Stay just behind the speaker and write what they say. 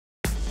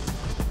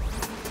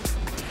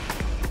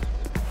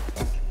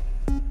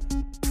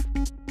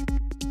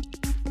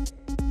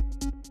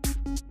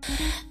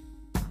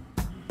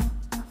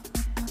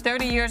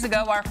30 years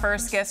ago, our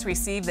first guest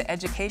received the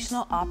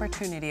educational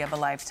opportunity of a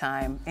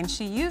lifetime, and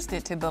she used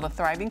it to build a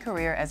thriving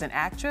career as an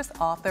actress,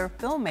 author,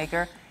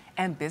 filmmaker,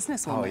 and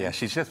businesswoman. Oh, yeah,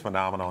 she's just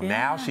phenomenal. Yeah.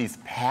 Now she's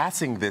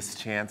passing this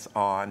chance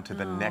on to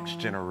the next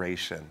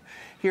generation.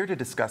 Here to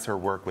discuss her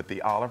work with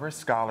the Oliver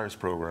Scholars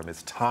Program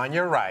is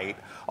Tanya Wright,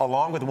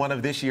 along with one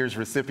of this year's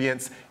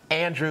recipients,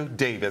 Andrew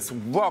Davis.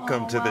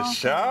 Welcome to the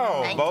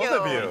show, both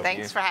of you.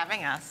 Thanks for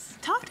having us.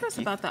 Talk to us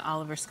about the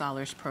Oliver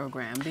Scholars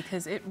Program,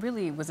 because it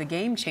really was a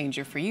game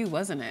changer for you,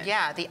 wasn't it?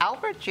 Yeah, the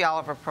Albert G.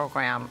 Oliver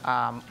Program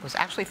was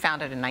actually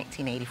founded in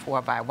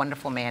 1984 by a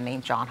wonderful man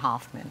named John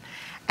Hoffman.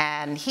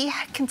 And he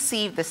had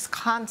conceived this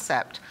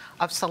concept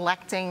of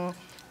selecting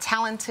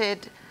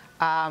talented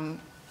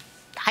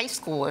high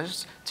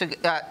schoolers to,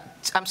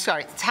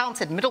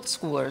 talented middle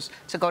schoolers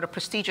to go to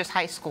prestigious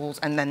high schools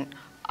and then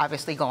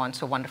obviously go on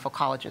to wonderful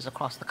colleges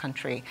across the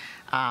country.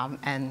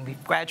 And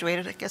we've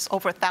graduated, I guess,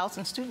 over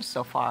 1,000 students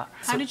so far.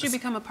 How did you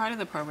become a part of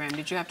the program?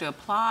 Did you have to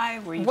apply?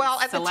 Were you Well,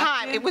 just at the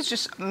time, selected? it was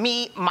just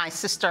me, my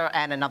sister,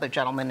 and another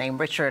gentleman named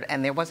Richard,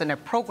 and there wasn't a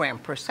program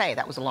per se.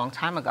 That was a long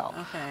time ago.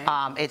 Okay.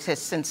 It has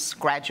since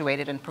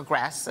graduated and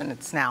progressed, and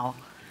it's now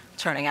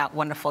turning out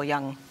wonderful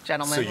young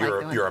gentlemen. So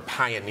you're a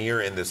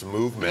pioneer in this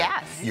movement.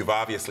 Yes. You've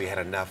obviously had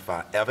enough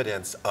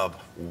evidence of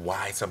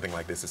why something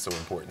like this is so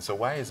important. So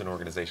why is an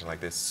organization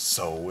like this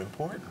so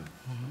important?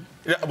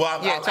 Yeah, well,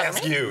 I'll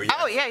ask you. Yes.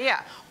 Oh,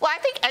 yeah. Well, I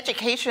think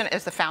education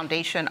is the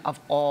foundation of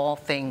all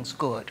things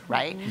good,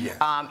 right? Yes.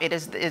 It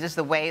is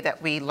the way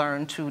that we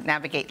learn to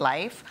navigate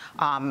life.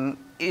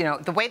 You know,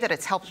 the way that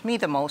it's helped me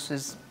the most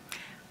is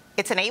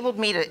it's enabled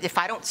me to, if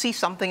I don't see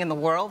something in the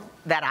world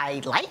that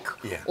I like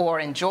or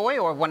enjoy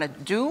or want to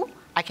do,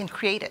 I can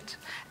create it.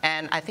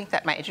 And I think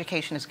that my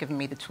education has given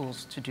me the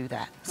tools to do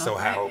that. So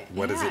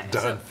what has it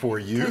done for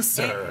you,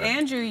 sir?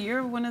 Andrew,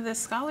 you're one of the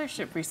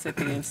scholarship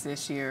recipients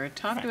this year.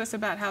 Talk to us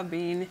about how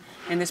being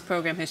in this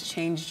program has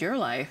changed your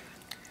life.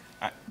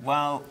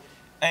 Well,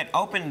 it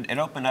opened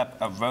up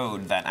a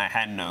road that I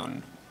had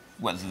known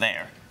was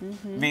there.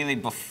 Really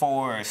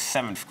before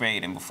 7th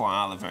grade and before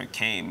Oliver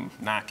came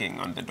knocking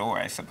on the door,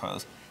 I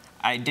suppose,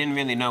 I didn't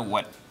really know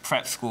what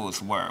prep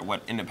schools were,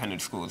 what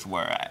independent schools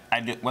were.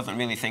 I wasn't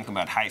really thinking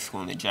about high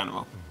school in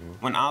general.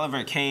 When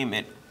Oliver came,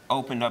 it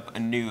opened up a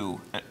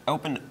new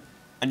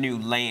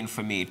lane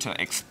for me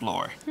to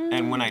explore.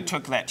 And when I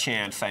took that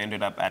chance, I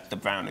ended up at the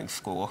Browning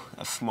School,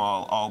 a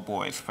small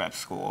all-boys prep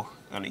school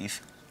on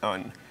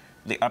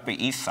the Upper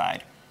East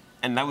Side.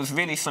 And that was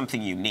really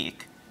something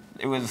unique.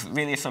 It was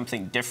really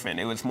something different.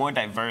 It was more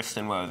diverse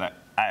than what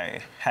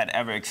I had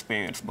ever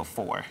experienced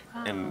before.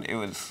 Wow. And it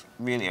was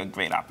really a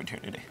great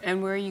opportunity.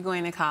 And where are you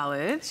going to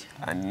college?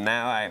 And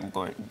now I'm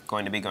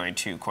going to be going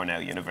to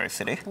Cornell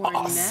University.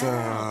 Cornell. Awesome.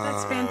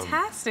 That's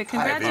fantastic.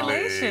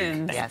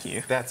 Congratulations. Thank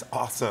you. That's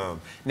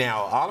awesome.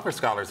 Now, Oliver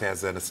Scholars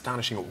has an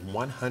astonishing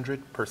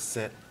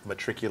 100%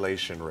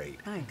 matriculation rate.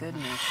 My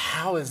goodness.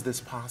 How is this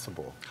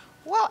possible?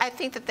 Well, I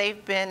think that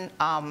they've been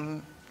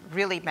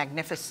really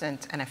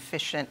magnificent and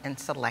efficient in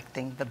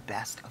selecting the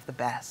best of the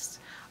best.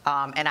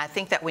 And I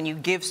think that when you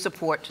give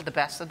support to the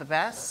best of the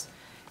best,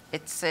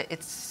 it's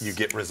you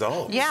get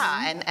results.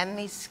 Yeah, and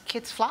these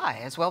kids fly,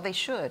 as well they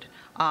should.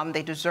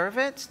 They deserve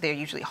it. They're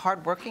usually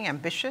hardworking,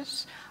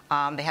 ambitious.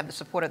 They have the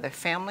support of their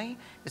family.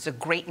 There's a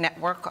great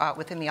network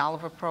within the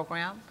Oliver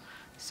program.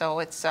 So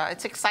it's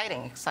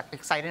exciting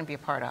to be a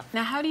part of.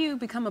 Now, how do you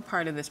become a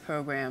part of this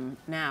program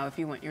now if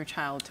you want your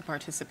child to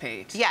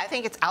participate? Yeah, I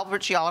think it's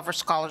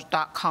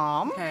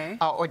albertgoliverscholars.com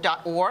or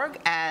 .org,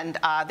 and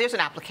there's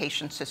an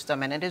application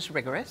system, and it is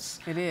rigorous.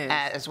 It is.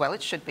 As well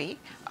it should be.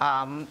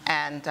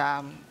 And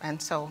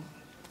so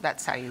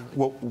that's how you...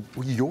 Well,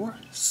 your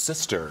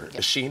sister,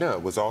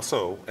 Sheena, was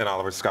also an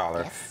Oliver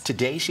Scholar. Yes.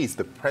 Today, she's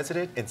the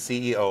president and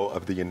CEO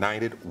of the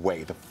United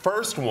Way, the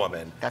first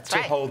woman to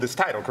hold this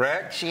title,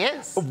 correct? She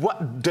is.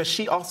 What, does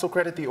she also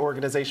credit the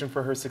organization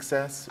for her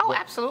success? Oh,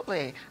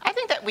 absolutely. I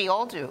think that we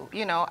all do.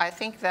 You know, I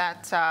think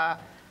that...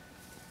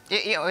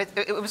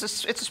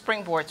 it's a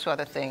springboard to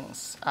other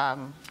things.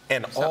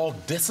 And all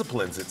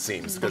disciplines, it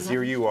seems, because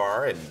here you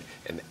are,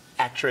 an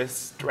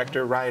actress,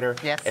 director, writer,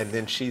 and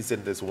then she's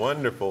in this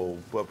wonderful,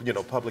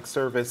 public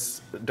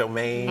service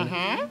domain.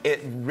 It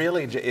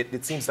really,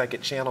 it seems like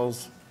it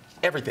channels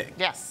everything.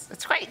 Yes,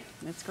 it's great.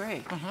 It's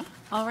great.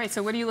 All right,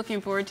 so what are you looking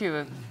forward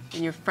to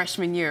in your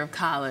freshman year of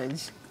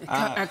college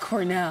at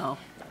Cornell?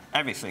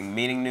 Everything,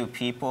 meeting new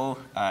people,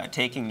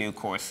 taking new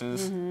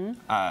courses.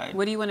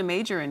 What do you want to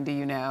major in, do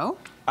you know?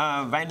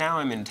 Right now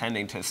I'm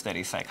intending to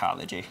study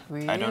psychology.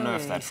 Really? I don't know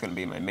if that's going to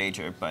be my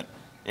major, but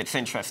it's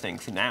interesting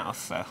now,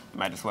 so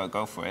might as well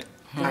go for it.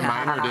 I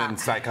minored in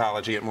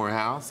psychology at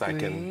Morehouse. I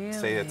can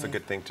say it's a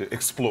good thing to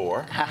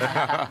explore.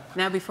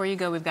 Now, before you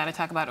go, we've got to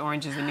talk about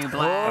Orange is the New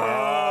Black.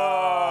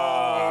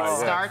 It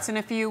starts in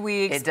a few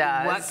weeks. It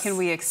does. What can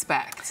we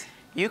expect?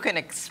 You can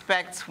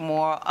expect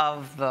more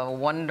of the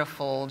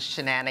wonderful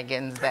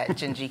shenanigans that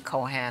Gingy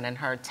Cohan and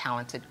her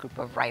talented group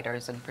of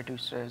writers and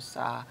producers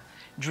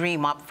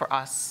dream up for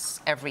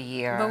us every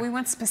year. But we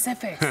want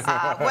specifics.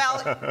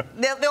 Well,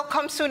 they'll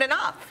come soon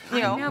enough.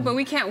 You know. I know, but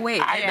we can't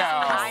wait. I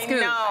know. I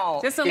know.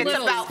 Just a it's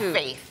little about scoop.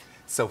 faith.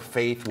 So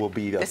faith will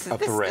be a thread.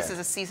 This is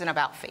a season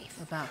about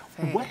faith. About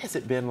faith. What has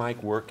it been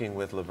like working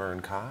with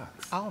Laverne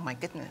Cox? Oh my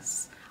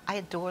goodness. I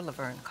adore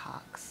Laverne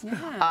Cox.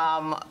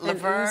 Yeah.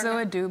 Laverne, and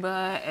Uzo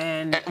Aduba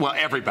and Well,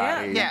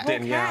 everybody. Yeah.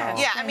 Danielle.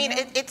 yeah, I mean,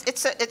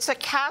 it's a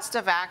cast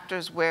of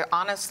actors where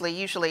honestly,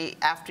 usually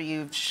after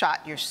you've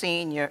shot your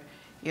scene, you're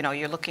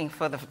looking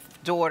for the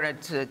door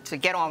to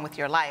get on with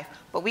your life.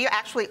 But we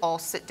actually all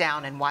sit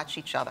down and watch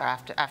each other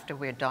after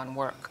we're done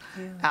work,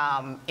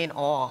 in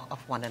awe of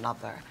one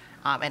another.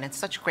 And it's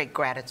such great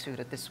gratitude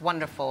at this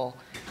wonderful,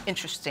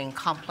 interesting,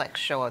 complex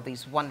show of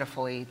these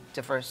wonderfully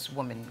diverse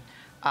women.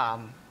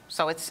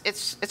 So it's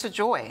a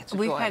joy. It's a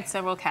We've joy. had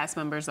several cast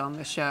members on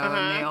the show,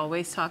 and they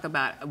always talk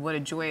about what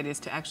a joy it is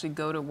to actually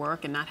go to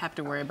work and not have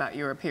to worry about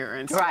your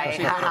appearance. To Right.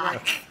 actually go to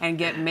work and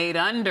get made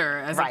under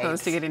as Right.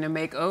 opposed to getting a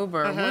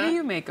makeover. What do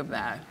you make of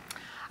that?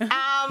 Well,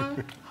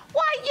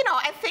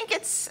 I think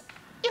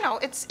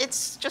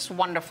it's just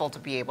wonderful to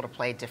be able to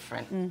play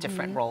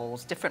different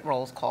roles. Different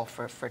roles call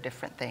for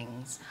different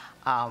things.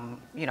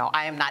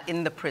 I am not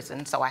in the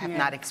prison, so I have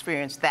not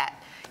experienced that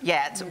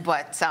yet.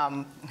 But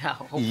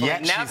hopefully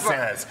Yet, never. she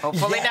says.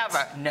 Hopefully Yet.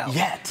 never. No.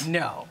 Yet.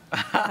 No.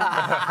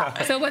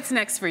 So what's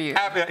next for you?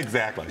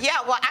 Exactly. Yeah,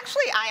 well,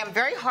 actually, I am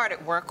very hard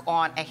at work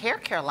on a hair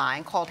care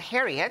line called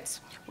Harriet.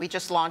 We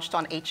just launched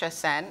on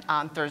HSN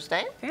on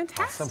Thursday.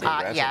 Fantastic.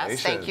 Awesome.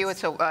 Yes, thank you.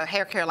 It's a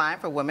hair care line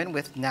for women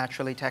with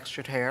naturally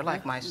textured hair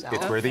like myself.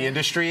 It's where the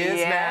industry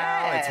is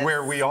now. It's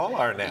where we all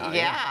are now.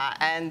 Yeah,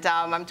 and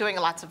I'm doing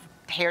lots of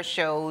hair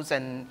shows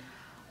and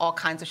all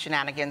kinds of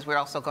shenanigans. We're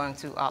also going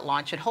to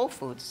launch at Whole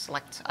Foods,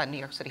 select New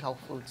York City Whole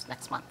Foods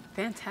next month.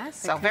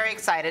 Fantastic. So very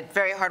excited,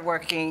 very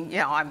hardworking.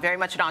 I'm very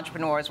much an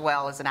entrepreneur as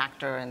well as an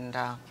actor and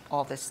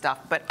all this stuff.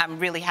 But I'm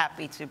really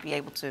happy to be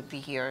able to be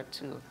here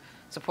to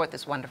support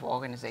this wonderful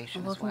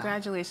organization Well, as well.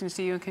 congratulations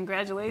to you, and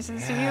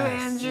congratulations to you,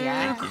 Andrew.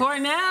 Yes.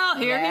 Cornell,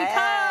 here he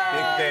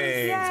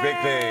comes. Big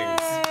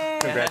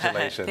things.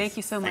 Congratulations. Thank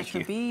you so much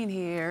for being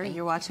here.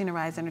 You're watching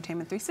Arise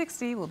Entertainment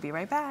 360. We'll be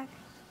right back.